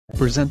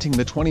Presenting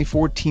the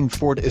 2014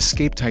 Ford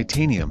Escape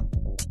Titanium.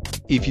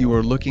 If you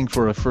are looking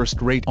for a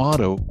first-rate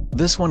auto,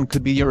 this one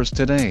could be yours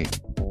today.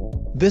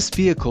 This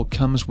vehicle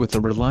comes with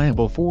a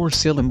reliable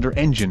 4-cylinder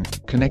engine,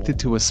 connected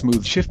to a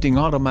smooth shifting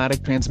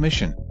automatic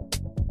transmission.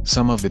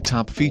 Some of the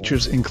top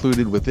features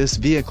included with this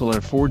vehicle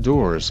are 4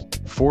 doors,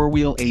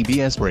 4-wheel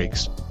ABS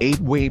brakes,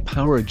 8-way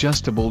power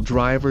adjustable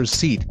driver's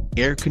seat,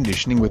 air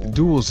conditioning with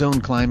dual-zone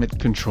climate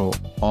control,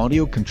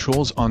 audio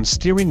controls on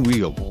steering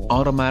wheel,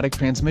 automatic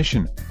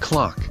transmission,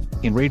 clock,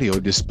 in-radio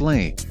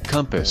display,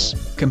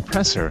 compass,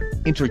 compressor,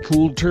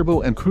 intercooled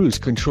turbo and cruise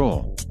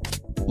control.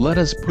 Let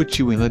us put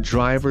you in the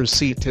driver's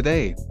seat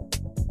today.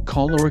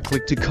 Call or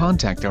click to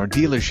contact our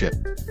dealership.